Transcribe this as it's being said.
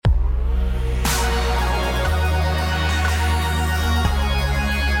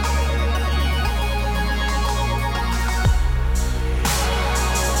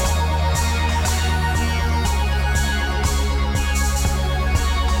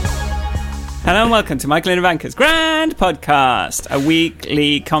Hello and welcome to Michael and Ivanka's Grand Podcast, a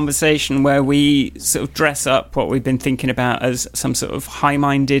weekly conversation where we sort of dress up what we've been thinking about as some sort of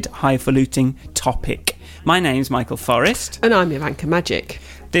high-minded, highfalutin topic. My name's Michael Forrest. And I'm Ivanka Magic.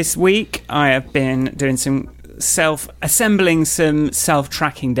 This week I have been doing some assembling some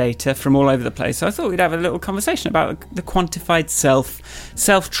self-tracking data from all over the place. So I thought we'd have a little conversation about the quantified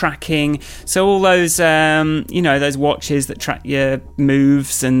self-tracking. So all those, those watches that track your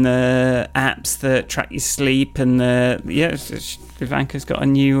moves and the apps that track your sleep and Ivanka's got a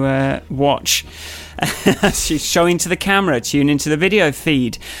new watch. She's showing to the camera, tune into the video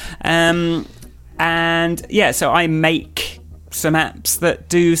feed. So I make some apps that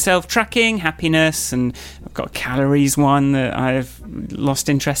do self-tracking, happiness, and I've got a calories one that I've lost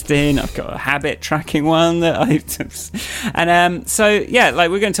interest in. I've got a habit tracking one that we're going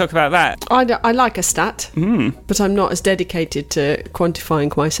to talk about that. I like a stat, but I'm not as dedicated to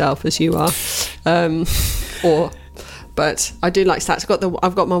quantifying myself as you are. But I do like stats.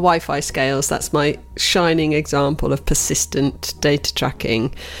 I've got my Wi-Fi scales. That's my shining example of persistent data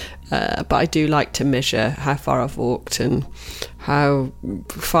tracking. But I do like to measure how far I've walked and how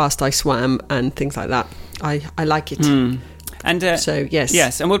fast I swam and things like that. I like it. And yes,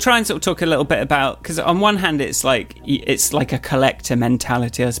 and we'll try and sort of talk a little bit about, because on one hand it's like a collector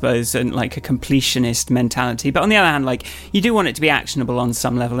mentality, I suppose, and like a completionist mentality. But on the other hand, like you do want it to be actionable on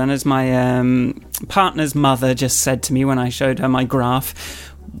some level. And as my partner's mother just said to me when I showed her my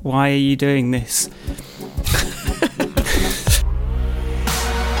graph, "Why are you doing this?"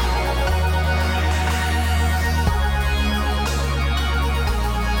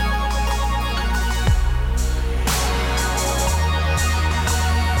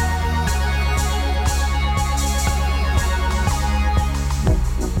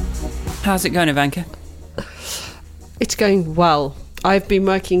 How's it going, Ivanka? It's going well. I've been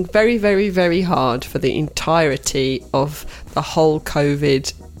working very, very, very hard for the entirety of the whole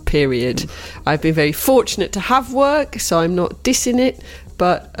COVID period. I've been very fortunate to have work, so I'm not dissing it,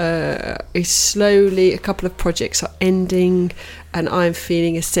 but it's slowly, a couple of projects are ending, and I'm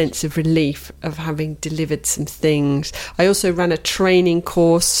feeling a sense of relief of having delivered some things. I also ran a training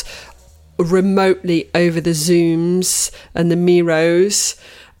course remotely over the Zooms and the Miros,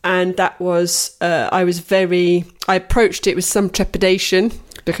 and that was, I approached it with some trepidation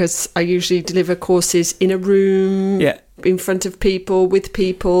because I usually deliver courses in a room, in front of people, with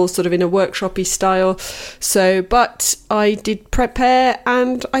people, sort of in a workshop-y style. So, but I did prepare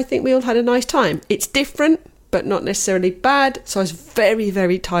and I think we all had a nice time. It's different, but not necessarily bad. So I was very,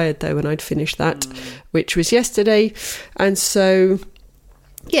 very tired though when I'd finished that, which was yesterday. And so,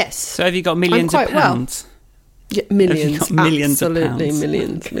 yes. So have you got millions of pounds? Well. Yeah, millions, absolutely of pounds.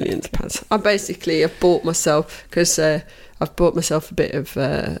 millions of pounds. I basically have bought myself, because I've bought myself a bit of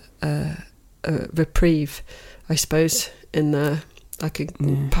reprieve, I suppose, in I could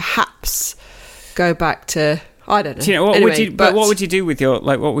perhaps go back to, I don't know. Do you know what would you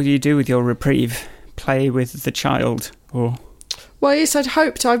do with your reprieve? Play with the child, or? Well, yes, I'd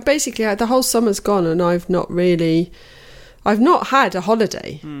hoped. I've basically the whole summer's gone, and I've not had a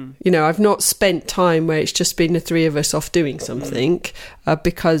holiday. I've not spent time where it's just been the three of us off doing something,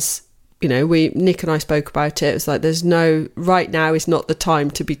 because, Nick and I spoke about it. It was like, right now is not the time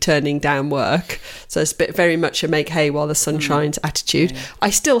to be turning down work. So it's very much a make hay while the sun shines attitude. Yeah.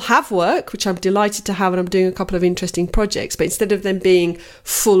 I still have work, which I'm delighted to have, and I'm doing a couple of interesting projects, but instead of them being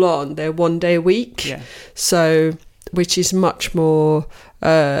full on, they're 1 day a week. Yeah. So, which is much more,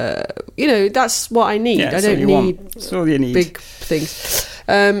 that's what I need. I don't need big things.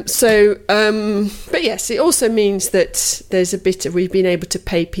 But yes, it also means that there's we've been able to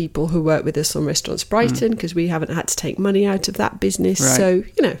pay people who work with us on Restaurants Brighton, because we haven't had to take money out of that business. Right. So,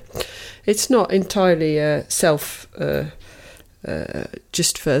 it's not entirely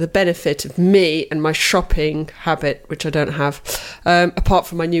just for the benefit of me and my shopping habit, which I don't have, apart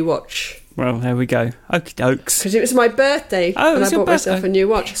from my new watch. Well, there we go. Okie dokes. Because it was my birthday, and I bought myself a new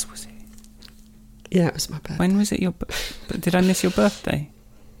watch. Yes, was it? Yeah, it was my birthday. When was it did I miss your birthday?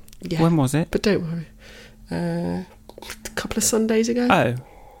 Yeah. When was it? But don't worry. A couple of Sundays ago. Oh.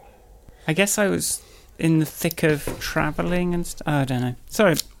 I guess I was in the thick of travelling and stuff. I don't know.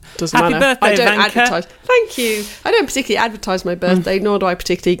 Sorry. Doesn't matter. Happy birthday, I don't Ivanka. advertise. Thank you. I don't particularly advertise my birthday, nor do I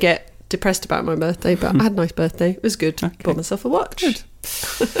particularly get depressed about my birthday, but I had a nice birthday. It was good. Okay. Bought myself a watch. Good.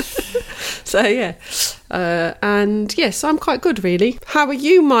 So, yeah. And yes, I'm quite good, really. How are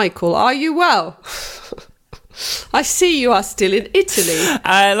you, Michael? Are you well? I see you are still in Italy.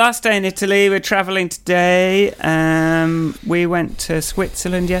 Last day in Italy. We're travelling today. We went to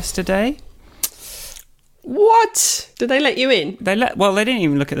Switzerland yesterday. What? Did they let you in? They didn't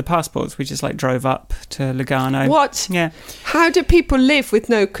even look at the passports. We just like drove up to Lugano. What? Yeah. How do people live with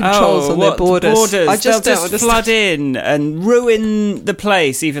no controls on their borders? I just They'll don't understand. flood in and ruin the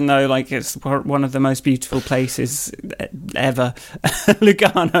place, even though like it's one of the most beautiful places ever.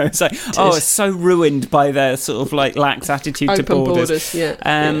 Lugano. It's like, it's so ruined by their sort of like lax attitude to borders.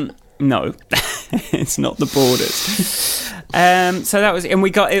 Yeah. No, it's not the borders. So that was, and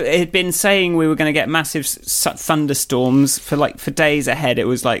we got. It had been saying we were going to get massive thunderstorms for days ahead. It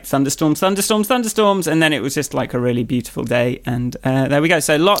was like thunderstorms, and then it was just like a really beautiful day. And there we go.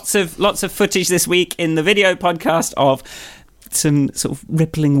 So lots of footage this week in the video podcast of some sort of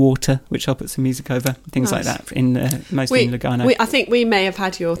rippling water, which I'll put some music over, things like that. Mostly in Lugano. I think we may have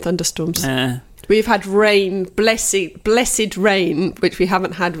had your thunderstorms. We've had rain, blessed rain, which we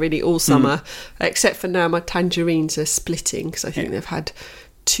haven't had really all summer, except for now my tangerines are splitting because I think they've had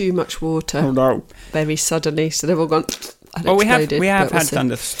too much water very suddenly, so they've all gone and exploded. We have had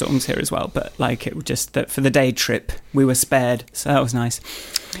thunderstorms here as well, but like it was just that for the day trip we were spared, so that was nice.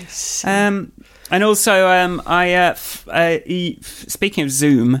 And also, speaking of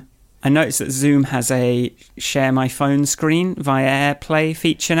Zoom, I noticed that Zoom has a share my phone screen via AirPlay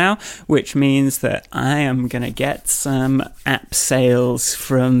feature now, which means that I am going to get some app sales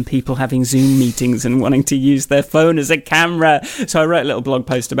from people having Zoom meetings and wanting to use their phone as a camera. So I wrote a little blog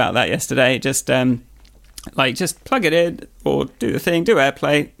post about that yesterday. Just plug it in or do the thing, do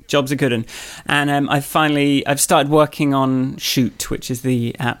AirPlay. Job's a good one. And I've started working on Shoot, which is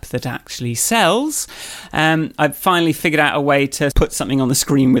the app that actually sells. I've finally figured out a way to put something on the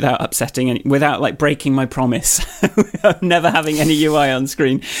screen without like breaking my promise of never having any UI on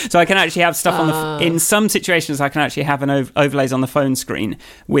screen. So I can actually have stuff in some situations I can actually have overlays on the phone screen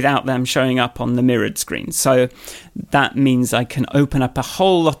without them showing up on the mirrored screen. So that means I can open up a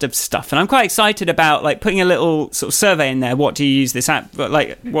whole lot of stuff. And I'm quite excited about like putting a little sort of survey in there. What do you use this app?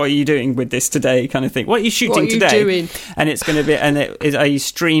 Like, what are you doing with this today, kind of thing? What are you shooting today? What are you doing? And it's going to be, are you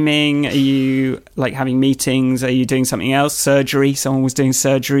streaming? Are you like having meetings? Are you doing something else? Surgery? Someone was doing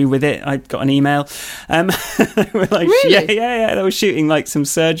surgery with it. I got an email. We're like, really? Yeah. They were shooting like some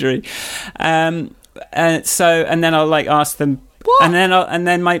surgery. And then I'll like ask them. What? And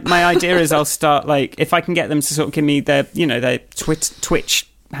then my idea is I'll start like, if I can get them to sort of give me their Twitch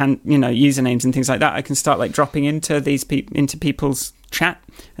usernames and things like that, I can start like dropping into into people's chat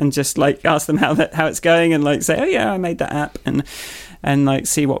and just like ask them how it's going and like say, oh yeah, I made that app, and like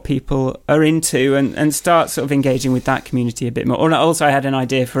see what people are into and start sort of engaging with that community a bit more. Or also I had an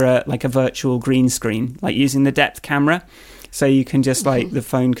idea for a virtual green screen, like using the depth camera. So you can just like the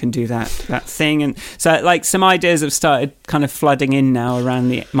phone can do that thing, and so like some ideas have started kind of flooding in now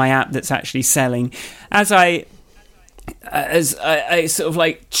around my app that's actually selling. As I sort of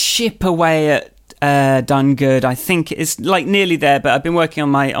like chip away at Done Good, I think it's like nearly there, but I've been working on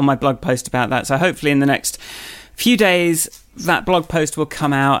my blog post about that. So hopefully in the next few days that blog post will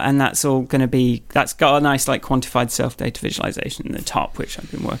come out, and that's got a nice like quantified self-data visualization in the top, which I've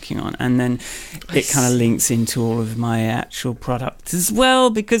been working on, and then it kind of links into all of my actual products as well,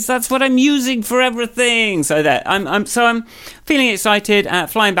 because that's what I'm using for everything. So that I'm feeling excited at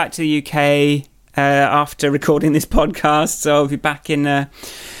flying back to the UK after recording this podcast. So I'll be back in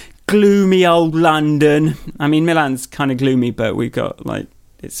gloomy old London. I mean, Milan's kind of gloomy, but we've got like,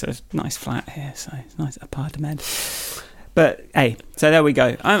 it's a nice flat here, so it's a nice apartment. But hey, so there we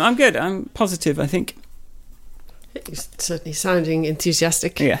go. I'm good. I'm positive, I think. You're certainly sounding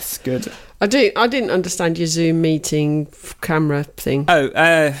enthusiastic. Yes, good. I didn't understand your Zoom meeting camera thing.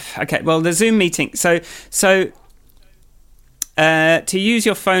 Okay. Well, the Zoom meeting. So to use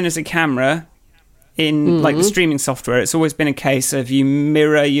your phone as a camera in like the streaming software, it's always been a case of you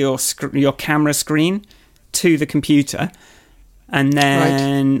mirror your camera screen to the computer, and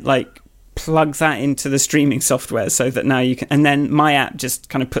then like plug that into the streaming software so that now you can, and then my app just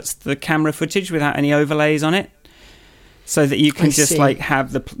kind of puts the camera footage without any overlays on it, so that you can like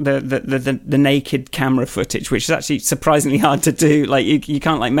have the naked camera footage, which is actually surprisingly hard to do. Like you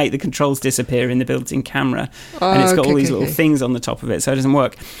can't like make the controls disappear in the built-in camera, and it's got all these little things on the top of it, so it doesn't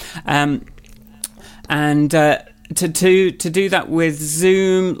work. To do that with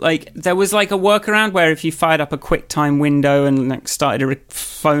Zoom, like there was like a workaround where if you fired up a QuickTime window and like started a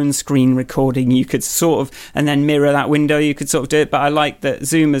phone screen recording, you could sort of, and then mirror that window, you could sort of do it. But I like that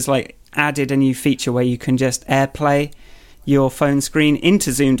Zoom has like added a new feature where you can just AirPlay your phone screen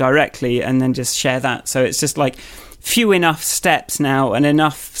into Zoom directly and then just share that. So it's just like few enough steps now and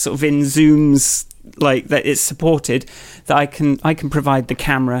enough sort of in Zoom's like that it's supported that I can provide the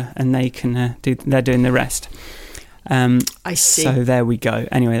camera and they can they're doing the rest. I see. So there we go.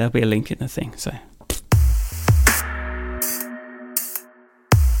 Anyway, there'll be a link in the thing. So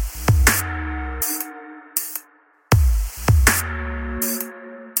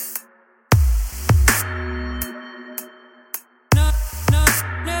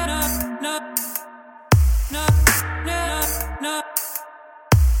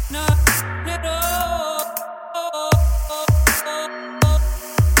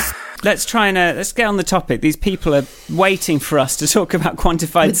let's get on the topic. These people are waiting for us to talk about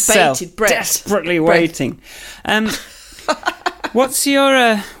quantified With self. bated breath. Desperately waiting. What's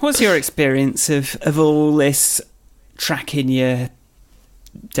your experience of all this tracking your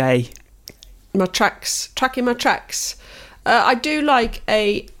day? Tracking my tracks. I do like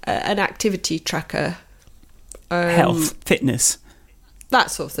an activity tracker. Health, fitness. That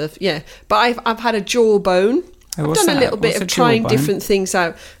sort of stuff, yeah. But I've had a Jawbone. I've done a little bit of trying different things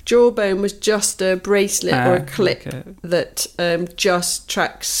out. Jawbone was just a bracelet or a clip that just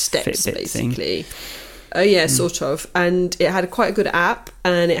tracks steps, Fitbit basically. Sort of. And it had quite a good app,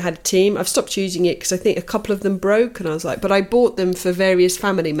 and it had a team. I've stopped using it because I think a couple of them broke, and I was like, but I bought them for various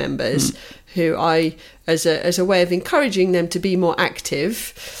family members who as a way of encouraging them to be more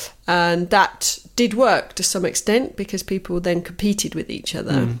active, and that did work to some extent because people then competed with each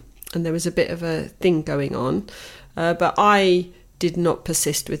other, and there was a bit of a thing going on. But I did not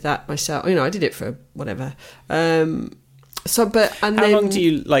persist with that myself. I did it for whatever. How long do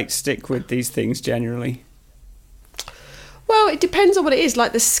you stick with these things generally? Well, it depends on what it is.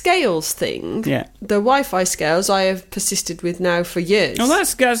 Like the scales thing, the Wi-Fi scales, I have persisted with now for years. Oh,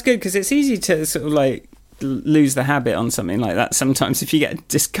 that's good because it's easy to sort of lose the habit on something like that. Sometimes if you get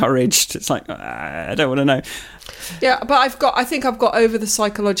discouraged, it's like I don't want to know. Yeah, but I think I've got over the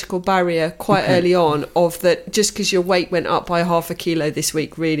psychological barrier quite early on of that. Just because your weight went up by 0.5 kilo this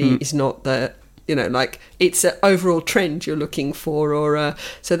week really is not the it's an overall trend you're looking for, or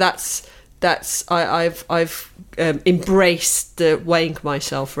so that's I've embraced the weighing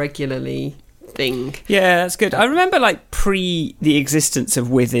myself regularly thing. Yeah, that's good. I remember pre the existence of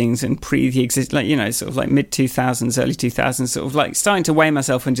Withings and sort of mid 2000s, early 2000s, sort of starting to weigh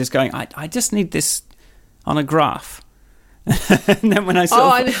myself and just going, I just need this on a graph. And then when I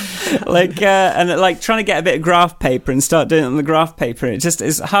trying to get a bit of graph paper and start doing it on the graph paper,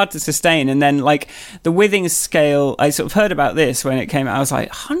 it's hard to sustain. And then the Withings scale, I sort of heard about this when it came out. I was like,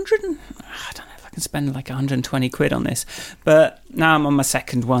 100, I don't know if I can spend 120 quid on this, but now I'm on my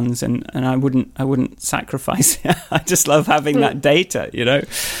second ones, and I wouldn't sacrifice it. I just love having that data,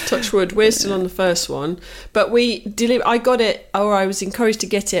 Touch wood, we're still on the first one, but I got it, or I was encouraged to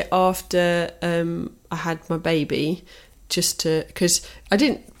get it after I had my baby. Because I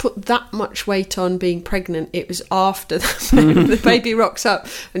didn't put that much weight on being pregnant. It was after the baby rocks up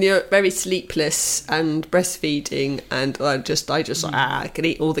and you're very sleepless and breastfeeding, and I can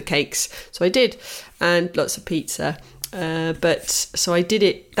eat all the cakes. So I did, and lots of pizza. So I did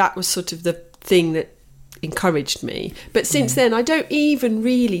it. That was sort of the thing that encouraged me. But since then, I don't even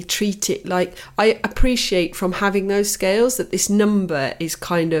really treat it like... I appreciate from having those scales that this number is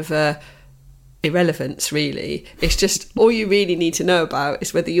kind of a... irrelevance, really. It's just all you really need to know about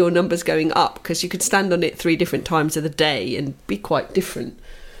is whether your number's going up, because you could stand on it 3 different times of the day and be quite different.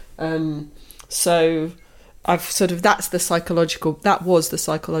 So I've sort of that was the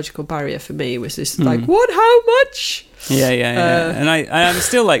psychological barrier for me, was this how much? And I'm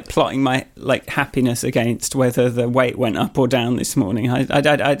still plotting my happiness against whether the weight went up or down this morning.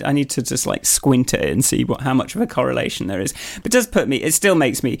 I need to just squint at it and see how much of a correlation there is. But it still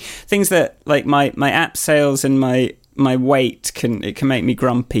makes me things that my app sales and my weight can make me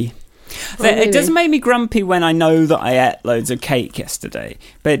grumpy. Really? It doesn't make me grumpy when I know that I ate loads of cake yesterday,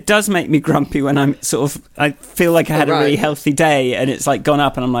 but it does make me grumpy when I feel like I had a really healthy day and it's gone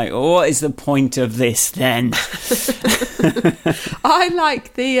up, and I'm like, what is the point of this then? I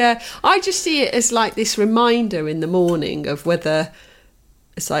like I just see it as this reminder in the morning of whether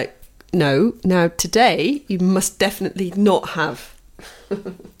it's no, now today you must definitely not have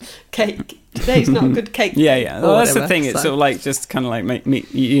cake. Today's not a good cake. Well, that's the thing. It's sort of just kind of make me.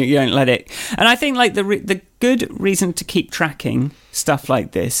 You don't let it. And I think the good reason to keep tracking stuff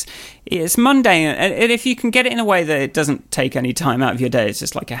like this, it's mundane, and if you can get it in a way that it doesn't take any time out of your day, it's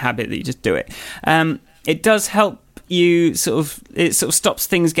just a habit that you just do it. It does help you it sort of stops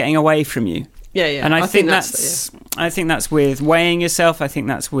things getting away from you. Yeah. And I think that's with weighing yourself. I think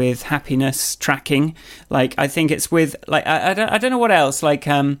that's with happiness tracking. I think it's with I don't know what else. I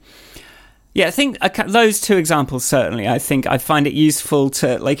think those 2 examples certainly. I think I find it useful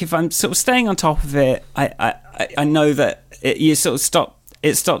to if I'm sort of staying on top of it. I know that you sort of stop.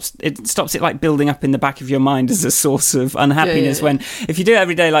 It stops it building up in the back of your mind as a source of unhappiness. When if you do it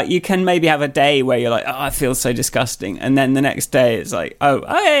every day, you can maybe have a day where you're I feel so disgusting, and then the next day it's hey,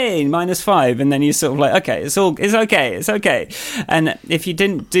 -5, and then you're sort of okay, it's okay. And if you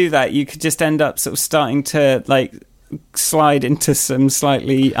didn't do that, you could just end up sort of starting to slide into some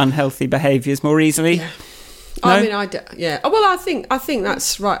slightly unhealthy behaviours more easily. Yeah. No? I mean, Well, I think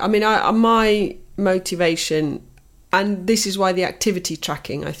that's right. I mean, my motivation and this is why the activity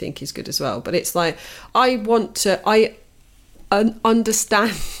tracking I think is good as well. But it's like I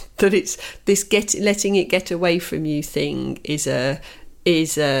understand that it's this letting it get away from you thing is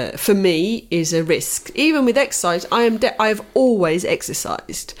for me is a risk. Even with exercise, I've always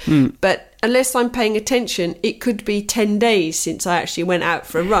exercised, but unless I'm paying attention, it could be 10 days since I actually went out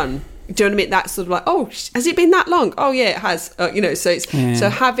for a run. Do you know what I mean? That's sort of like, oh, has it been that long? Oh yeah, it has. So it's so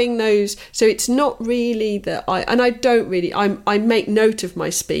having those. So it's not really that I don't really. I make note of my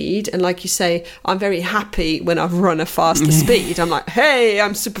speed, and like you say, I'm very happy when I've run a faster speed. I'm like, hey,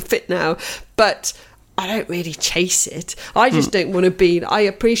 I'm super fit now, but I don't really chase it. I just don't want to be. I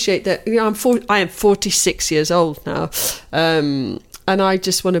appreciate that. I am 46 years old now, and I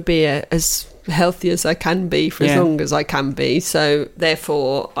just want to be as healthy as I can be for as long as I can be. So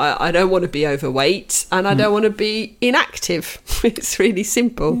therefore I don't want to be overweight, and I don't want to be inactive. It's really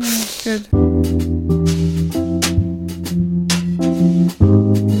simple. Good.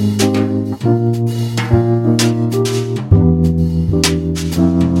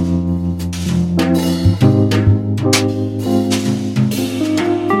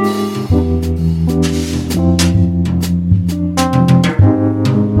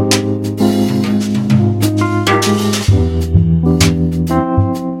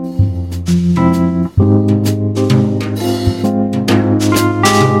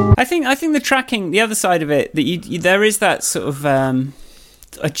 I think the tracking, the other side of it, that there is that sort of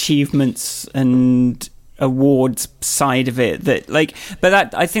achievements and awards side of it that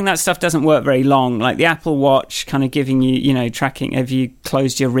but I think that stuff doesn't work very long. Like the Apple Watch kind of giving you, tracking, have you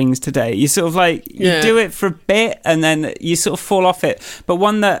closed your rings today? You sort of you do it for a bit and then you sort of fall off it. But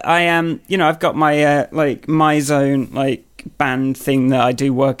one that I am, I've got my My Zone band thing that I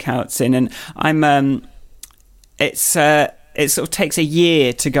do workouts in, and I'm it sort of takes a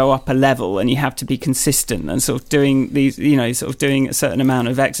year to go up a level, and you have to be consistent and sort of doing these, sort of doing a certain amount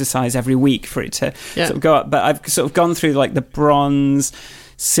of exercise every week for it to sort of go up. But I've sort of gone through the bronze,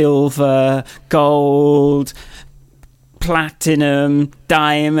 silver, gold, platinum,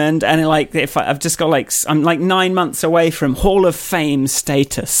 diamond, and if I've just got I'm 9 months away from Hall of Fame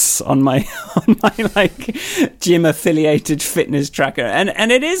status on my gym affiliated fitness tracker,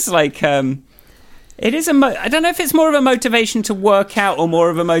 and it is it is I don't know if it's more of a motivation to work out or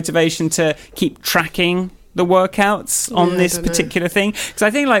more of a motivation to keep tracking the workouts on this particular thing. Because I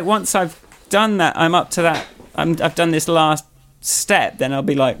think once I've done that, I'm up to that. I've done this last step, then I'll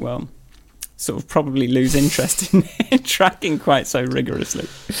be sort of probably lose interest in tracking quite so rigorously.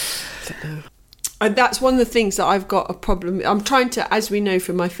 And that's one of the things that I've got a problem. I'm trying to, as we know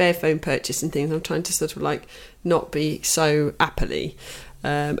from my Fairphone purchase and things, I'm trying to sort of not be so Apple-y.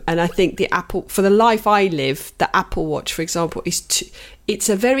 And I think the Apple, for the life I live, the Apple Watch, for example, it's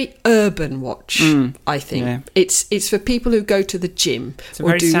a very urban watch. I think it's for people who go to the gym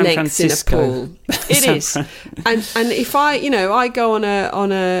or do lengths in a pool. It is, and if I go on a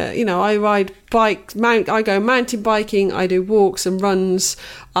I ride bike, I go mountain biking, I do walks and runs,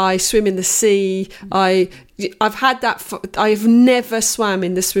 I swim in the sea. I've had that. I've never swam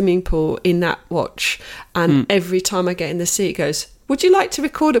in the swimming pool in that watch, and every time I get in the sea, it goes, would you like to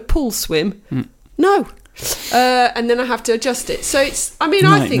record a pool swim? No. And then I have to adjust it. So it's, I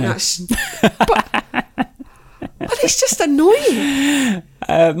think that's... But it's just annoying.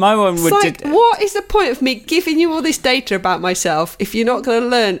 My one would... what is the point of me giving you all this data about myself if you're not going to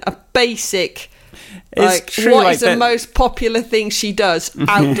learn a basic... true, what is the most popular thing she does?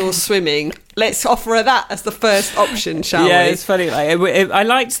 Outdoor swimming. Let's offer her that as the first option, shall we? Yeah, it's funny. I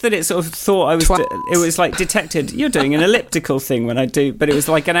liked that it sort of thought I was... it was detected, you're doing an elliptical thing when I do... But it was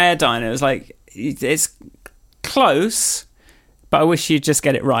like an air diner. It was it's close, but I wish you'd just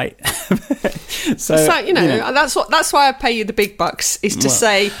get it right. So that's why I pay you the big bucks, is to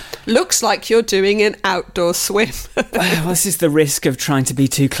say, looks like you're doing an outdoor swim. Well, this is the risk of trying to be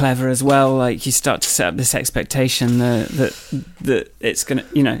too clever as well. You start to set up this expectation that it's going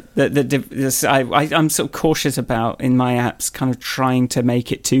to, I'm sort of cautious about in my apps kind of trying to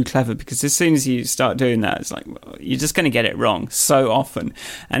make it too clever, because as soon as you start doing that, it's you're just going to get it wrong so often,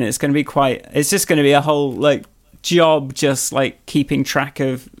 and it's going to be it's just going to be a whole job just keeping track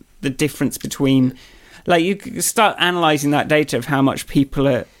of the difference between you start analysing that data of how much people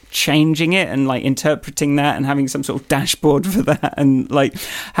are changing it and interpreting that and having some sort of dashboard for that, and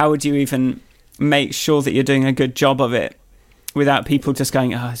how would you even make sure that you're doing a good job of it without people just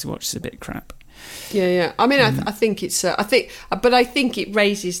going, this watch is a bit crap. I think it's I think it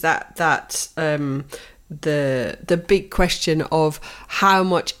raises that the big question of how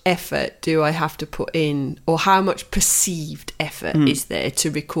much effort do I have to put in, or how much perceived effort is there to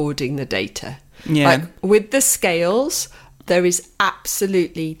recording the data. Yeah. Like with the scales, there is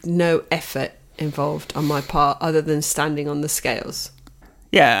absolutely no effort involved on my part other than standing on the scales.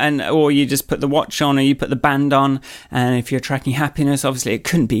 Yeah, or you just put the watch on, or you put the band on, and if you're tracking happiness, obviously it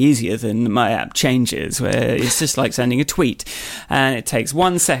couldn't be easier than my app Changes, where it's just like sending a tweet, and it takes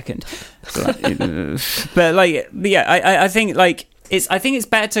 1 second. But like, yeah, I think like I think it's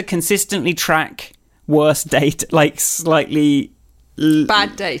better to consistently track worse data, like slightly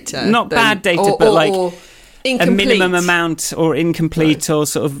bad data, not bad data, but like incomplete. A minimum amount or incomplete, right. Or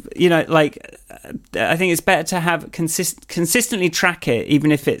sort of, like, I think it's better to have consistently track it,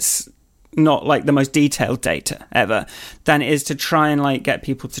 even if it's not like the most detailed data ever, than it is to try and like get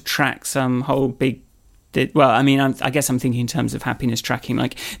people to track some whole big. Well, I mean, I guess I'm thinking in terms of happiness tracking.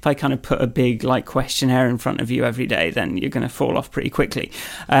 Like, if I kind of put a big like questionnaire in front of you every day, then you're going to fall off pretty quickly.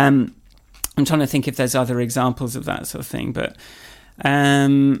 I'm trying to think if there's other examples of that sort of thing, but.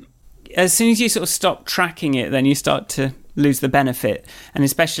 As soon as you sort of stop tracking it, then you start to lose the benefit. And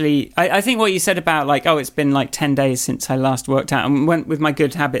especially, I think what you said about like, it's been like 10 days since I last worked out, and went with my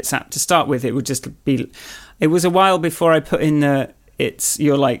Good Habits app to start with, it would just be, it was a while before I put in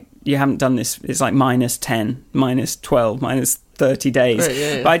you're like, you haven't done this, it's like -10, -12, -30 days. Right,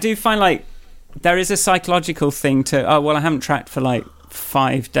 yeah. But I do find like, there is a psychological thing to, I haven't tracked for like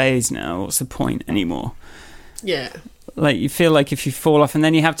 5 days now, what's the point anymore? Yeah. Like, you feel like if you fall off, and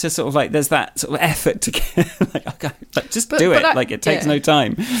then you have to sort of like, there's that sort of effort to get like, okay, just do it. Like, it takes no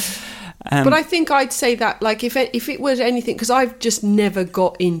time. But I think I'd say that, like, if it was anything, because I've just never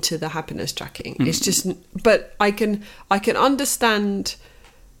got into the happiness tracking. It's just, but I can understand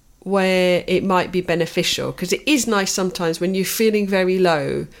where it might be beneficial, because it is nice sometimes when you're feeling very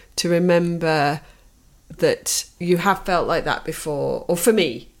low to remember that you have felt like that before. Or for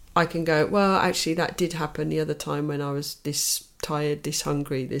me, I can go, well, actually, that did happen the other time when I was this tired, this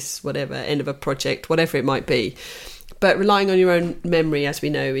hungry, this whatever, end of a project, whatever it might be. But relying on your own memory, as we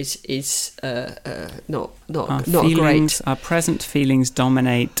know, is not great. Our present feelings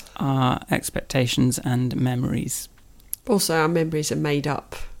dominate our expectations and memories. Also, our memories are made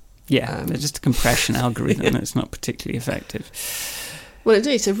up. Yeah, they're just a compression algorithm that's not particularly effective. Well,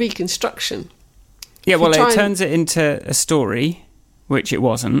 it's a reconstruction. Yeah, well, it turns it into a story, which it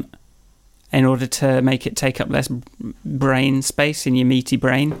wasn't, in order to make it take up less brain space in your meaty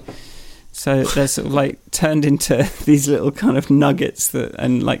brain. So they're sort of like turned into these little kind of nuggets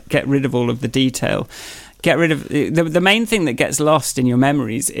and like get rid of all of the detail. Get rid of the main thing that gets lost in your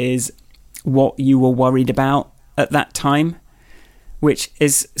memories is what you were worried about at that time, which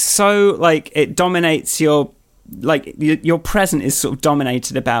is so like it dominates your present is sort of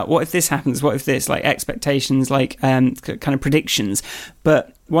dominated about what if this happens, what if this, like expectations, like kind of predictions.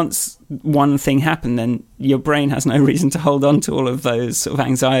 But once one thing happened, then your brain has no reason to hold on to all of those sort of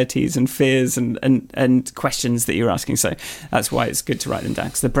anxieties and fears and questions that you're asking. So that's why it's good to write them down,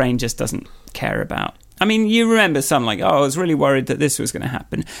 because the brain just doesn't care about. I mean, you remember some like, I was really worried that this was going to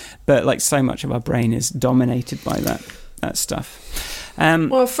happen, but like so much of our brain is dominated by that stuff.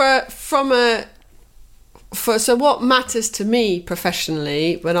 Well, so what matters to me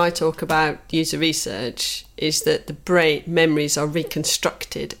professionally when I talk about user research is that the brain memories are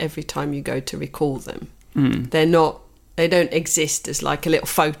reconstructed every time you go to recall them. They don't exist as like a little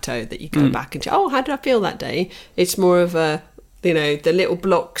photo that you go back and how did I feel that day? It's more of a, the little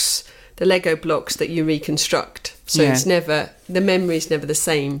blocks, the Lego blocks that you reconstruct. So it's never, the memory's never the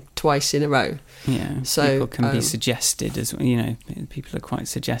same twice in a row. Yeah, so people can be suggested as well. People are quite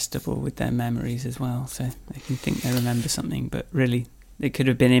suggestible with their memories as well. So they can think they remember something, but really it could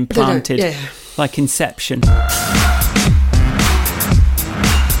have been implanted, like Inception.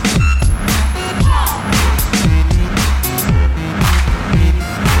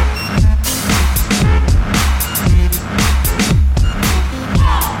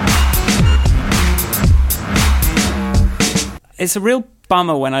 It's a real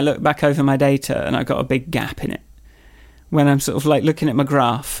bummer when I look back over my data and I've got a big gap in it. When I'm sort of like looking at my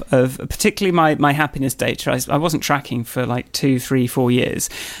graph of particularly my happiness data, I wasn't tracking for like 2, 3, 4 years.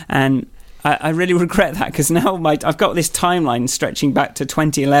 And I really regret that, because now I've got this timeline stretching back to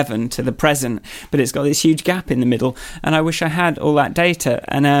 2011 to the present, but it's got this huge gap in the middle. And I wish I had all that data.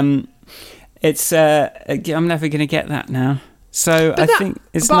 And I'm never going to get that now. So I think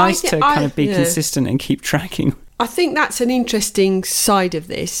it's nice to kind of be consistent and keep tracking. I think that's an interesting side of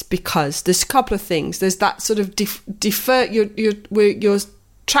this, because there's a couple of things. There's that sort of defer. Your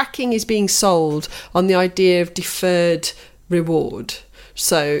tracking is being sold on the idea of deferred reward.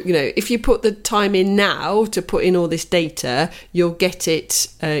 So if you put the time in now to put in all this data, you'll get it.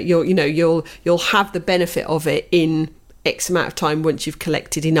 You'll have the benefit of it in X amount of time once you've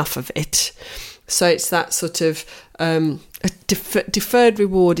collected enough of it. So it's that sort of deferred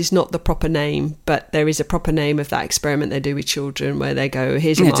reward is not the proper name, but there is a proper name of that experiment they do with children where they go,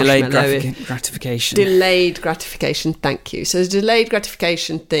 here's a marshmallow. Delayed gratification. Delayed gratification, thank you. So there's a delayed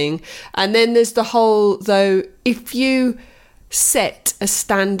gratification thing. And then there's the whole, though, if you set a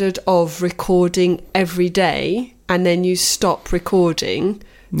standard of recording every day and then you stop recording,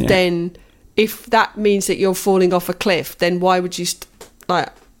 then if that means that you're falling off a cliff, then why would you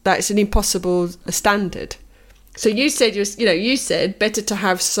that's an impossible standard. So you said you said better to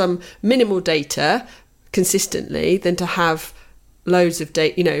have some minimal data consistently than to have loads of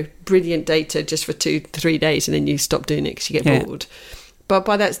data, brilliant data just for 2-3 days and then you stop doing it because you get bored. But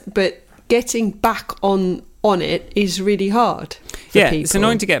getting back on it is really hard for people. It's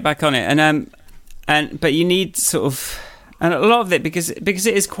annoying to get back on it, but you need sort of, and a lot of it because it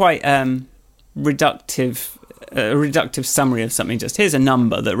is quite reductive. A reductive summary of something. Just here's a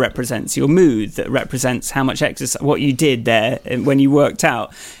number that represents your mood, that represents how much exercise, what you did there when you worked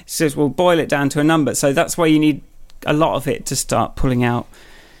out. It says, well, boil it down to a number. So that's why you need a lot of it to start pulling out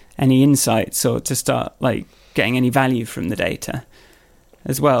any insights or to start getting any value from the data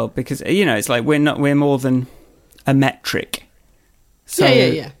as well. Because it's like we're more than a metric. So,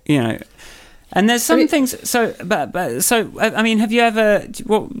 And there's some things. So, I mean, have you ever?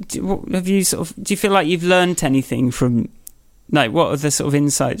 Have you sort of? Do you feel like you've learned anything from? What are the sort of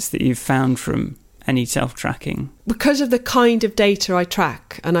insights that you've found from any self-tracking? Because of the kind of data I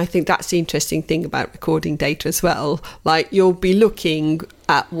track, and I think that's the interesting thing about recording data as well. You'll be looking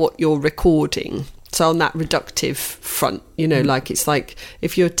at what you're recording. So on that reductive front, it's like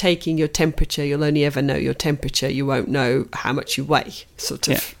if you're taking your temperature, you'll only ever know your temperature. You won't know how much you weigh, sort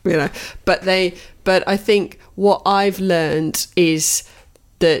of, But I think what I've learned is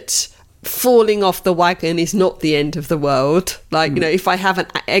that falling off the wagon is not the end of the world. If I haven't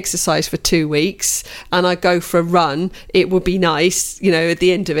exercised for 2 weeks and I go for a run, it will be nice. At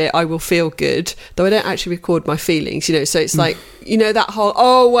the end of it, I will feel good, though I don't actually record my feelings. So it's like, that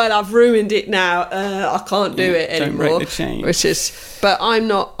whole, I've ruined it now. I can't do it anymore. Don't break the chain. Which is, but I'm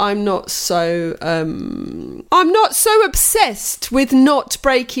not so obsessed with not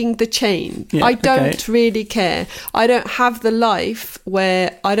breaking the chain. I don't really care. I don't have the life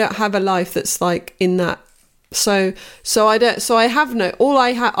where I don't have a life that's in that. So I don't. So I have no. All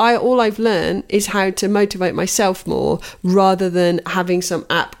I've learned is how to motivate myself more, rather than having some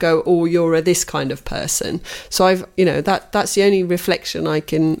app go, "Oh, you're this kind of person." So I've, that's the only reflection I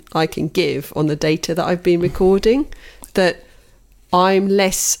can give on the data that I've been recording. That I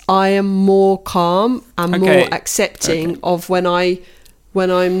am more calm and more accepting of when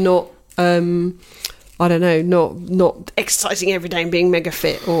I'm not. I don't know, not exercising every day and being mega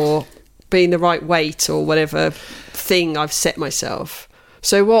fit or being the right weight or whatever thing I've set myself.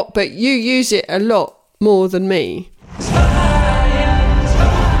 But you use it a lot more than me.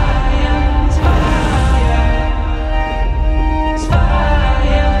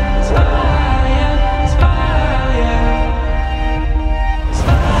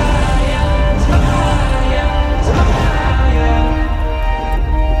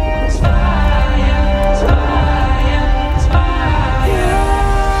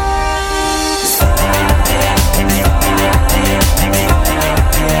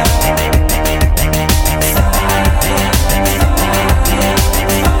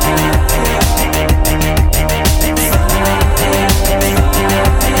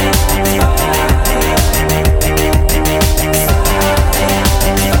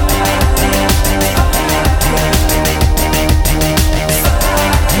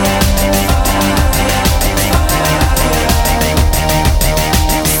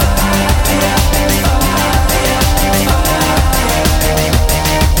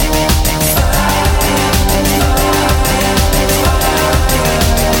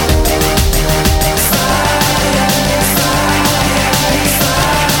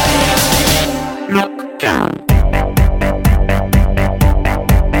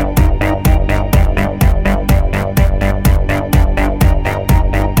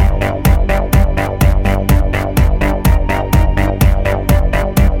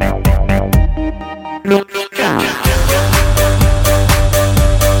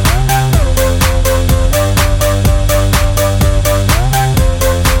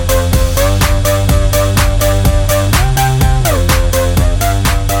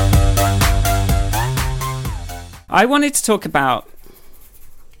 I wanted to talk about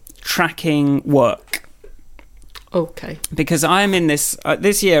tracking work. Okay. Because I am in this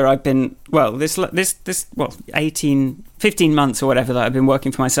this year I've been 15 months or whatever that I've been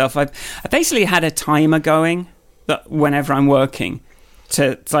working for myself. I basically had a timer going that whenever I'm working.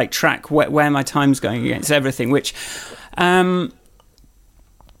 to like track where my time's going against everything, which I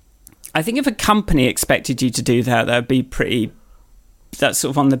think if a company expected you to do that, that'd be pretty... That's sort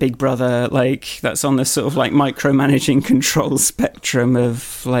of on the Big Brother, like, that's on the sort of like micromanaging control spectrum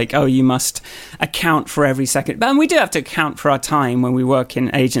of like, oh, you must account for every second. And we do have to account for our time when we work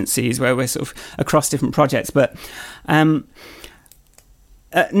in agencies where we're sort of across different projects. But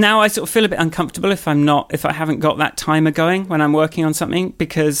now I sort of feel a bit uncomfortable if I haven't got that timer going when I'm working on something,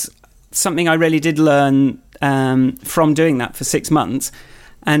 because something I really did learn from doing that for 6 months.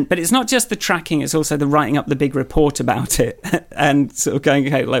 But it's not just the tracking, it's also the writing up the big report about it and sort of going,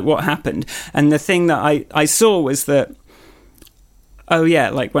 okay, like what happened? And the thing that I saw was that, oh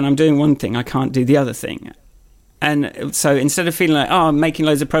yeah, like when I'm doing one thing, I can't do the other thing. And so instead of feeling like, oh, I'm making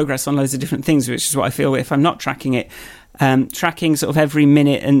loads of progress on loads of different things, which is what I feel if I'm not tracking it, tracking sort of every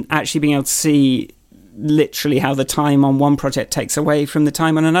minute and actually being able to see literally how the time on one project takes away from the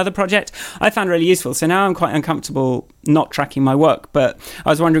time on another project, I found really useful. So now I'm quite uncomfortable not tracking my work, but I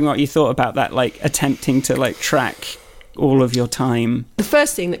was wondering what you thought about that, like attempting to like track all of your time. The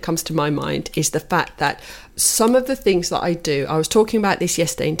first thing that comes to my mind is the fact that some of the things that I do, I was talking about this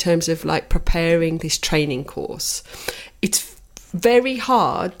yesterday in terms of like preparing this training course. It's very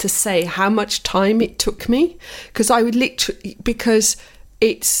hard to say how much time it took me, because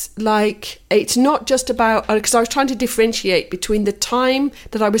it's like, it's not just about, because I was trying to differentiate between the time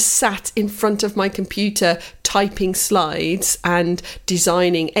that I was sat in front of my computer typing slides and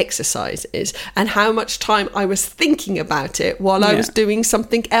designing exercises and how much time I was thinking about it while I was doing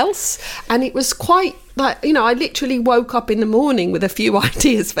something else. And it was quite like, I literally woke up in the morning with a few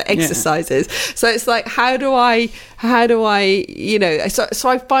ideas for exercises. So it's like, how do I, so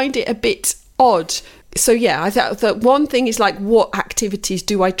I find it a bit odd. So I thought that one thing is like, what activities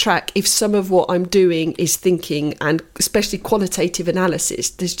do I track if some of what I'm doing is thinking, and especially qualitative analysis?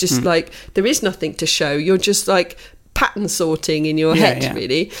 There's just like, there is nothing to show. You're just like pattern sorting in your head,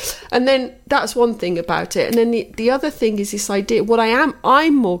 really. And then that's one thing about it. And then the other thing is this idea,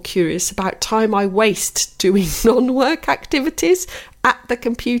 I'm more curious about time I waste doing non-work activities at the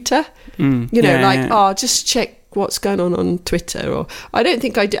computer. Just check what's going on Twitter, or I don't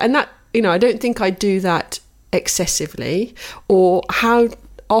think I do. And that, I don't think I do that excessively, or how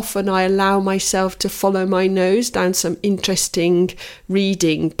often I allow myself to follow my nose down some interesting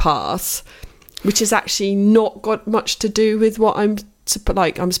reading path, which has actually not got much to do with what I'm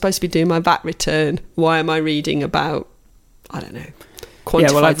supposed to be doing my VAT return. Why am I reading about, I don't know,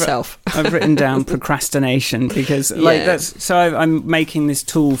 quantified self? I've written down procrastination because I'm making this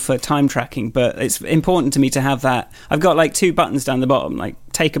tool for time tracking, but it's important to me to have that. I've got like 2 buttons down the bottom, like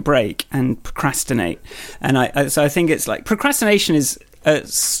take a break and procrastinate. And I think it's like procrastination is a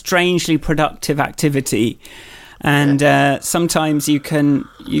strangely productive activity. And sometimes you can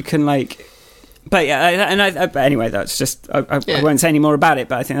like, but anyway, that's just, I won't say any more about it,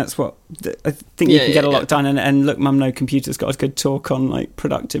 but I think that's what, I think you can get a lot done. And look, Mum No Computer's got a good talk on like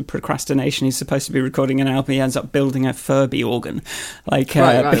productive procrastination. He's supposed to be recording an album, he ends up building a Furby organ,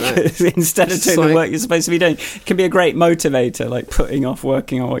 because instead of doing the work you're supposed to be doing. It can be a great motivator, like putting off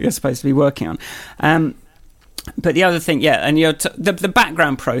working on what you're supposed to be working on. But the other thing, and the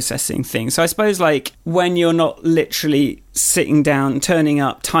background processing thing. So I suppose like when you're not literally sitting down, turning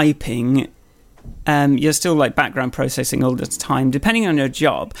up, typing, you're still like background processing all the time, depending on your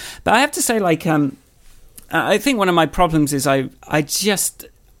job. But I have to say, like, I think one of my problems is I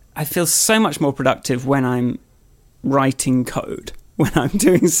feel so much more productive when I'm writing code, when I'm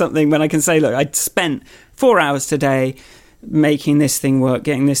doing something, when I can say, look, I spent 4 hours today making this thing work,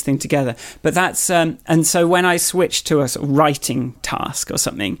 getting this thing together. But that's and so when I switch to a sort of writing task or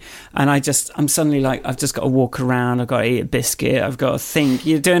something, and I'm suddenly like, I've just got to walk around, I've got to eat a biscuit, I've got to think.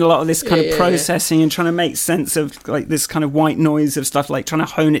 You're doing a lot of this kind of processing and trying to make sense of like this kind of white noise of stuff, like trying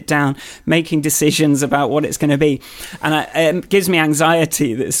to hone it down, making decisions about what it's going to be. And it gives me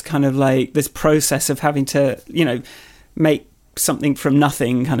anxiety, this kind of like this process of having to, make something from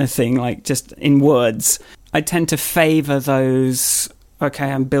nothing kind of thing, like just in words. I tend to favour those, okay,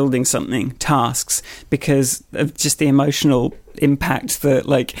 I'm building something, tasks, because of just the emotional impact that,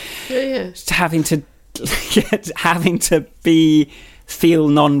 like, having to feel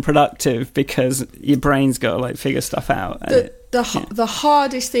non-productive because your brain's got to, like, figure stuff out. The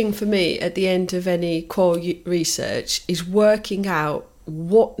hardest thing for me at the end of any core research is working out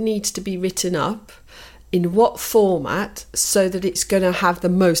what needs to be written up, in what format, so that it's going to have the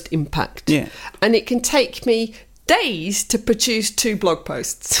most impact. And it can take me days to produce 2 blog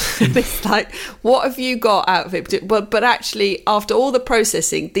posts. It's like, what have you got out of it? But actually, after all the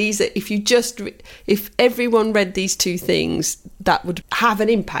processing, these are, if everyone read these 2 things, that would have an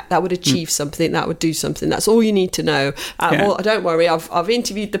impact, that would achieve something, that would do something. That's all you need to know. Well, don't worry, I've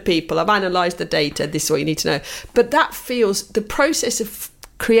interviewed the people, I've analysed the data, this is what you need to know. But that feels, the process of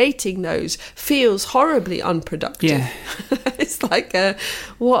creating those feels horribly unproductive. Yeah. It's like,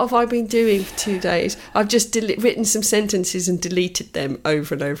 what have I been doing for 2 days? I've just written some sentences and deleted them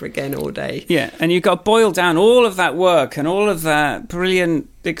over and over again all day. Yeah, and you've got to boil down all of that work and all of that brilliant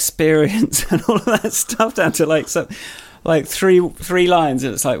experience and all of that stuff down to like three lines,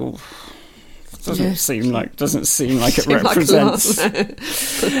 and it's like, well, doesn't seem like it represents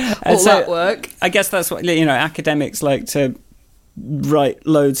all that work. I guess that's what, academics like to write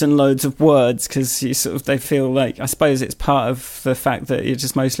loads and loads of words, because they feel like, I suppose it's part of the fact that you're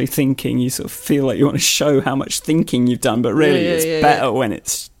just mostly thinking, you sort of feel like you want to show how much thinking you've done, but really it's better when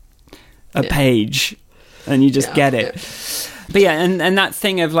it's a page and you just get it. But yeah, and that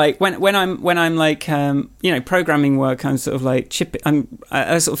thing of like when I'm like programming work, I'm sort of like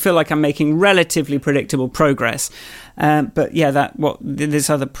I sort of feel like I'm making relatively predictable progress. But yeah, this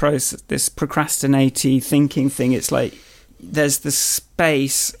other process, this procrastinating thinking thing, it's like there's the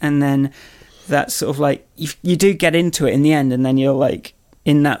space, and then that sort of like you do get into it in the end, and then you're like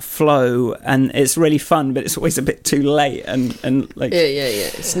in that flow, and it's really fun, but it's always a bit too late, and like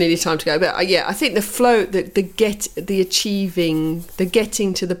it's nearly time to go. But I think the flow, the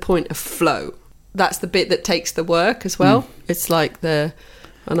getting to the point of flow, that's the bit that takes the work as well. It's like that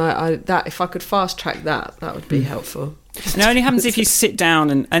if I could fast track that would be helpful. It only happens if you sit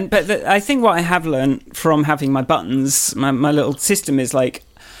down but I think what I have learned from having my buttons, my little system is like,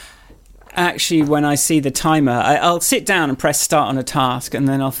 actually when I see the timer, I'll sit down and press start on a task, and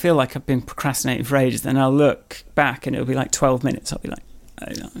then I'll feel like I've been procrastinating for ages, then I'll look back and it'll be like 12 minutes, I'll be like,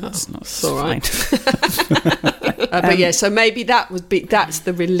 that's all right. But yeah, so maybe that's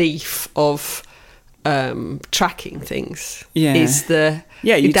the relief of tracking things.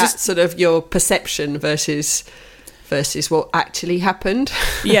 That's sort of your perception versus what actually happened.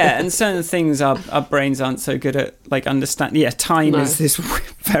 Yeah, and certain things our brains aren't so good at like understanding. Yeah, time is this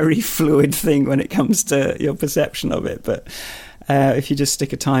very fluid thing when it comes to your perception of it. But if you just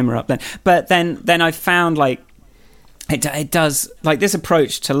stick a timer up, then I found like it does, like this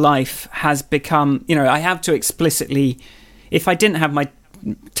approach to life has become, I have to explicitly, if I didn't have my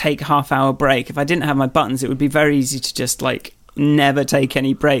take half-hour break, if I didn't have my buttons, it would be very easy to just like never take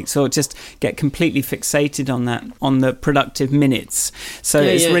any breaks or just get completely fixated on the productive minutes. So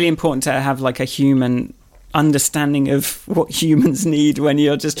it's really important to have like a human understanding of what humans need when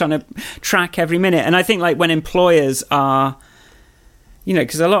you're just trying to track every minute. And I think like when employers are,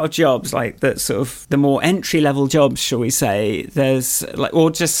 because a lot of jobs, like that sort of the more entry-level jobs, shall we say, there's like, or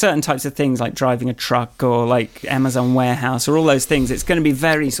just certain types of things like driving a truck or like Amazon warehouse or all those things, it's going to be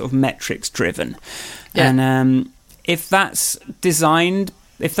very sort of metrics driven. And if that's designed,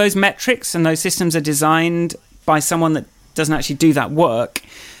 if those metrics and those systems are designed by someone that doesn't actually do that work,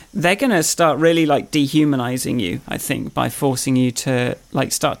 they're going to start really like dehumanizing you, I think, by forcing you to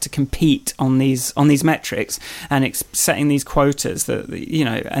like start to compete on these metrics and setting these quotas that,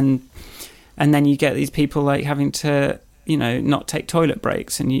 and then you get these people like having to, not take toilet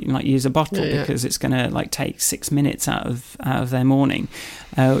breaks and you like use a bottle because it's going to like take 6 minutes out of their morning,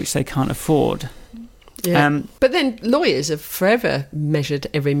 which they can't afford. Yeah. But then lawyers have forever measured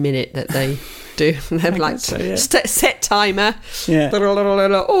every minute that they do. They're like, set timer. Yeah.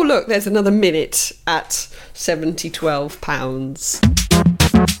 Oh, look, there's another minute at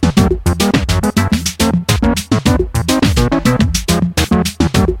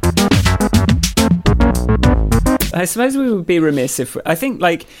I suppose we would be remiss if... I think,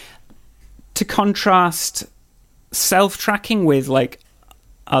 like, to contrast self-tracking with, like,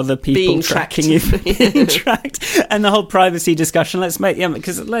 other people being tracking you being tracked, and the whole privacy discussion. Let's make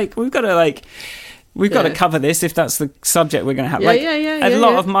because like we've got to cover this if that's the subject we're going to have. A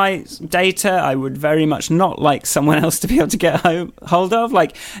lot of my data I would very much not like someone else to be able to get hold of.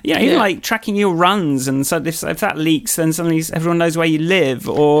 Like even like tracking your runs, and so if that leaks, then suddenly everyone knows where you live.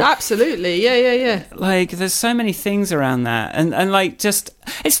 Or absolutely, Like there's so many things around that, and like just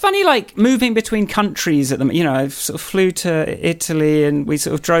it's funny like moving between countries at the moment. I sort of flew to Italy and we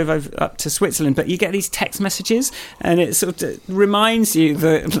sort of drove up to Switzerland, but you get these text messages and it sort of reminds you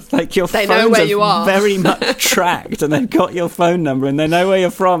that like your phones know where you are. Very much tracked, and they've got your phone number and they know where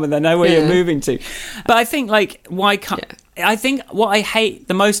you're from and they know where you're moving to. But I think like why can't I think what I hate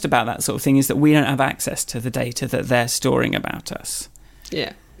the most about that sort of thing is that we don't have access to the data that they're storing about us.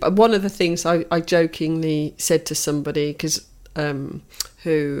 But one of the things I jokingly said to somebody, because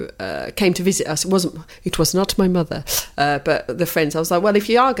who came to visit us, it was not my mother, but the friends, I was like, well, if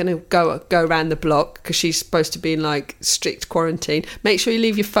you are going to go around the block, because she's supposed to be in like strict quarantine, make sure you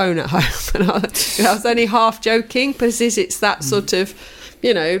leave your phone at home. And I was only half joking, because it's that sort of,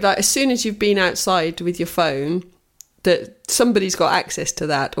 like as soon as you've been outside with your phone, that somebody's got access to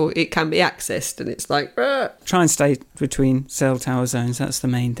that, or it can be accessed, and it's like... Try and stay between cell tower zones, that's the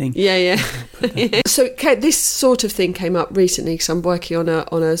main thing. Yeah. So this sort of thing came up recently, because I'm working on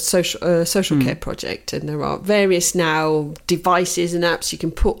a social care project, and there are various now devices and apps you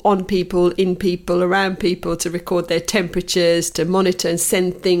can put on people, in people, around people, to record their temperatures, to monitor and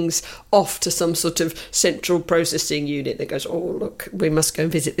send things off to some sort of central processing unit that goes, oh, look, we must go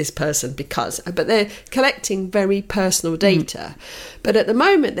and visit this person because... But they're collecting very personal data. But at the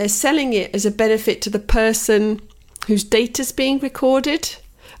moment, they're selling it as a benefit to the person whose data's being recorded.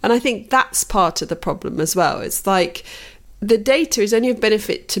 And I think that's part of the problem as well. It's like the data is only of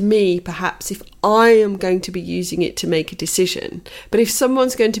benefit to me, perhaps, if I am going to be using it to make a decision. But if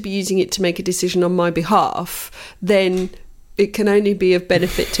someone's going to be using it to make a decision on my behalf, then it can only be of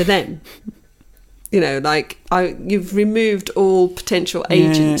benefit to them. You've removed all potential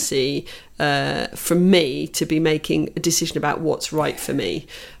agency from me to be making a decision about what's right for me,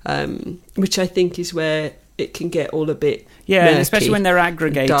 which I think is where it can get all a bit murky, especially when they're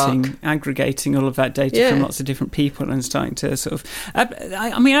aggregating all of that data from lots of different people and starting to sort of...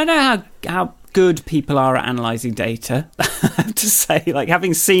 I know how good people are at analysing data, I have to say, like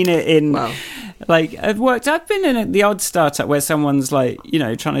having seen it in... Well, I've been in the odd startup where someone's like,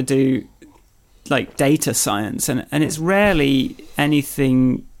 trying to do like data science, and it's rarely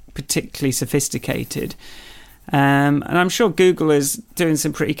anything particularly sophisticated. And I'm sure Google is doing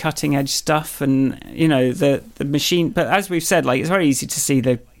some pretty cutting edge stuff, and the machine. But as we've said, like it's very easy to see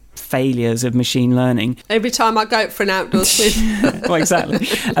the failures of machine learning. Every time I go out for an outdoor swim. Well, exactly.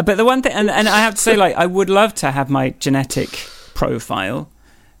 But the one thing, and I have to say, like I would love to have my genetic profile,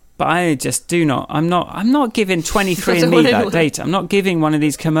 but I just do not. I'm not giving 23andMe that data. I'm not giving one of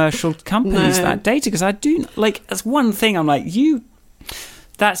these commercial companies that data, because I do like. That's one thing. I'm like you.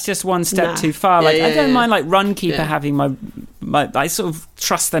 That's just one step too far. Like I don't mind like Runkeeper having my. I sort of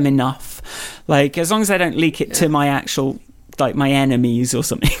trust them enough. Like as long as they don't leak it to my actual. Like my enemies or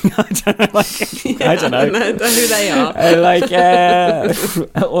something. I don't know. I don't know who they are. I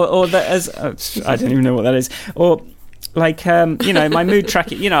don't even know what that is. Or like my mood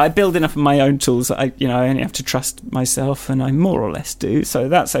tracking. I build enough of my own tools that I only have to trust myself, and I more or less do. So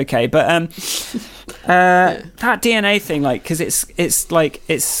that's okay. But that DNA thing, like, because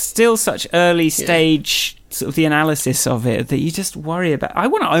it's still such early stage. Sort of the analysis of it that you just worry about. I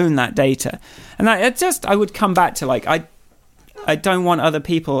want to own that data, and I would come back to like I don't want other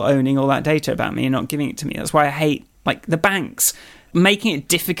people owning all that data about me and not giving it to me. That's why I hate like the banks making it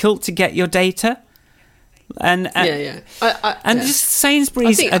difficult to get your data. And just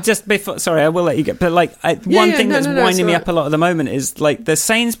Sainsbury's. Just before, sorry, I will let you get. But like one thing that's winding me up a lot at the moment is like the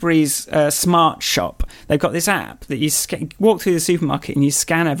Sainsbury's Smart Shop. They've got this app that you walk through the supermarket and you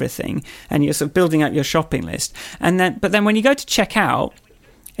scan everything, and you're sort of building up your shopping list. But then when you go to check out,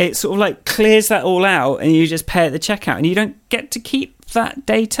 it sort of like clears that all out, and you just pay at the checkout, and you don't get to keep that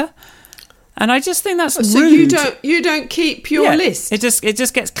data. And I just think that's rude. So you don't keep your list. It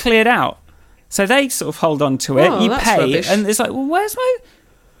just gets cleared out. So they sort of hold on to it. You pay, rubbish. And it's like, well,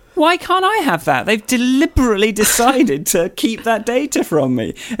 why can't I have that? They've deliberately decided to keep that data from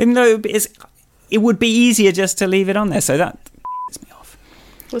me, even though it would be easier just to leave it on there. So that pisses me off.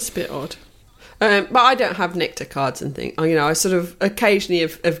 That's a bit odd. But I don't have Nectar cards and things. I sort of occasionally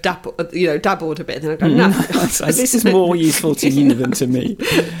have dabbled a bit, and then I go, no. This is more useful to you than to me.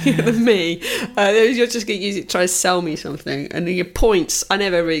 Than me. You're just going to use it to try to sell me something, and your points, I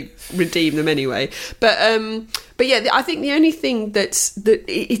never redeem them anyway. But yeah, I think the only thing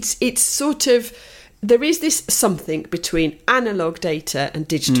it's sort of. There is this something between analog data and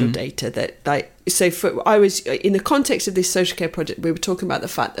digital data that I was in the context of this social care project, we were talking about the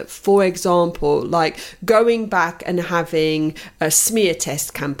fact that, for example, like going back and having smear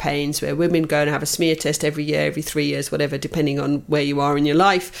test campaigns where women go and have a smear test every year, every 3 years, whatever, depending on where you are in your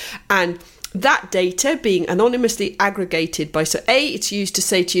life, and that data being anonymously aggregated it's used to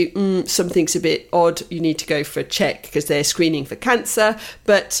say to you, something's a bit odd, you need to go for a check because they're screening for cancer,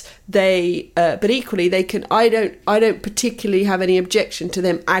 but equally they can. I don't particularly have any objection to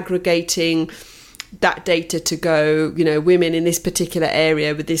them aggregating that data to go, women in this particular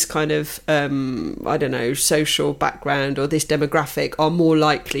area with this kind of, social background or this demographic are more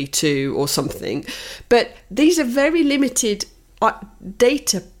likely to, or something. But these are very limited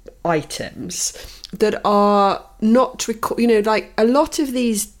data items that are not like a lot of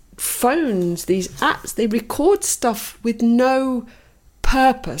these phones, these apps, they record stuff with no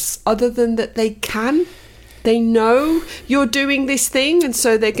purpose other than that they know you're doing this thing, and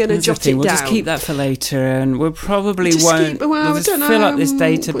so they're going to jot it down. We'll just keep that for later, and we'll probably we'll just fill up this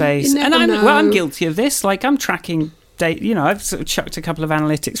database. And I'm guilty of this. Like, I'm tracking data. I've sort of chucked a couple of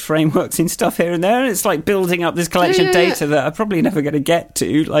analytics frameworks in stuff here and there, and it's like building up this collection of data that I'm probably never going to get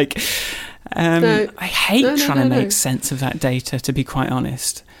to. Like, I hate trying to make sense of that data, to be quite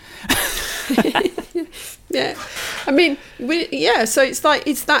honest. Yeah, I mean, so it's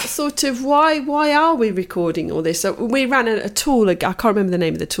that sort of why are we recording all this? So we ran a tool, I can't remember the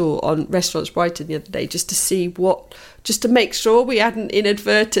name of the tool, on Restaurants Brighton the other day, just to make sure we hadn't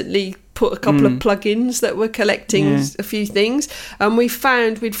inadvertently put a couple of plugins that were collecting a few things, and we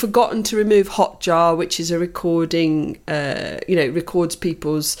found we'd forgotten to remove Hotjar, which is a recording, records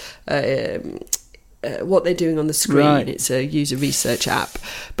people's what they're doing on the screen. Right. It's a user research app,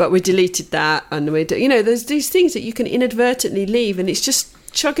 but we deleted that, and there's these things that you can inadvertently leave, and it's just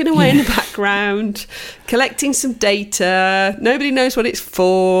chugging away in the background, collecting some data. Nobody knows what it's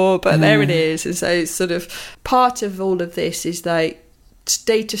for, but there it is. And so it's sort of part of all of this is like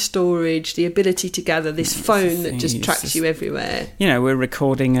data storage, the ability to gather this phone that just tracks you everywhere. We're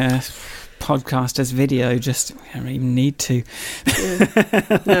recording a podcast as video, just I don't even need to. No,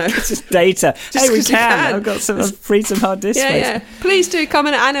 it's just data. Just we can. I've got some free some hard disk space. Yeah. Please do come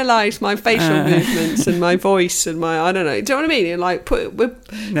and analyse my facial movements and my voice and my, I don't know. Do you know what I mean? Like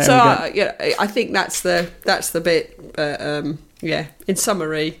I think that's the bit. In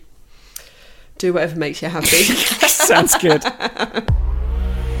summary, do whatever makes you happy. Sounds good.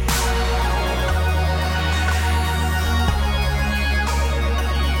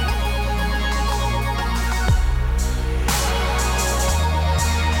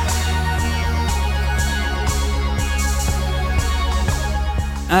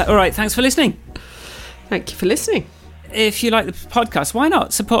 All right, thanks for listening. Thank you for listening. If you like the podcast, why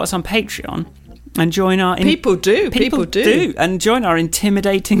not support us on Patreon and join our... People do. And join our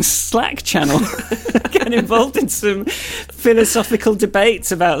intimidating Slack channel. Get involved in some philosophical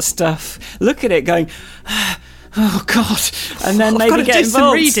debates about stuff. Look at it going... Oh God! And then maybe get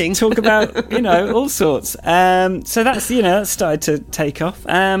involved. Reading. Talk about all sorts. So that's that's started to take off.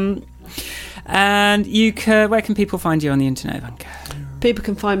 And where can people find you on the internet, Ivanka? People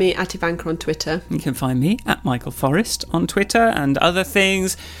can find me at Ivanka on Twitter. You can find me at Michael Forrest on Twitter and other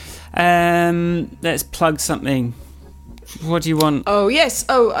things. Let's plug something. What do you want? Oh, yes.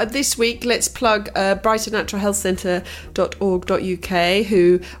 This week, let's plug brightonnaturalhealthcentre.org.uk,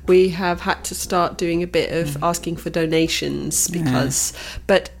 who we have had to start doing a bit of asking for donations because...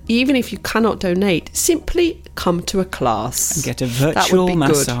 But even if you cannot donate, simply come to a class. And get a virtual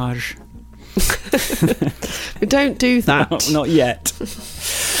massage. We don't do that. No, not yet.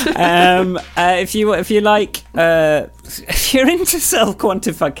 If you're into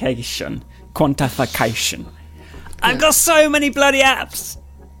quantification, I've got so many bloody apps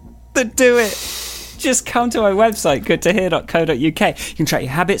that do it. Just come to our website, goodtohear.co.uk. You can track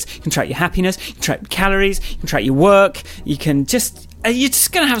your habits, you can track your happiness, you can track your calories, you can track your work. You're just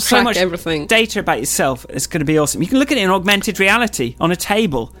going to have so much data about yourself. It's going to be awesome. You can look at it in augmented reality on a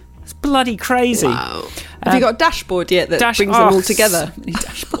table. It's bloody crazy. Wow. Have you got a dashboard yet that brings them all together? So many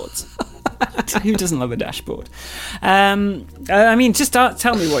dashboards. Who doesn't love a dashboard? Tell me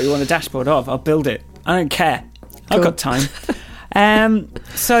what you want a dashboard of. I'll build it. I don't care. Cool. I've got time. I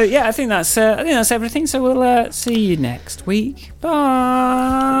think that's everything. So we'll see you next week.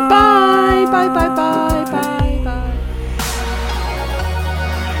 Bye. Bye.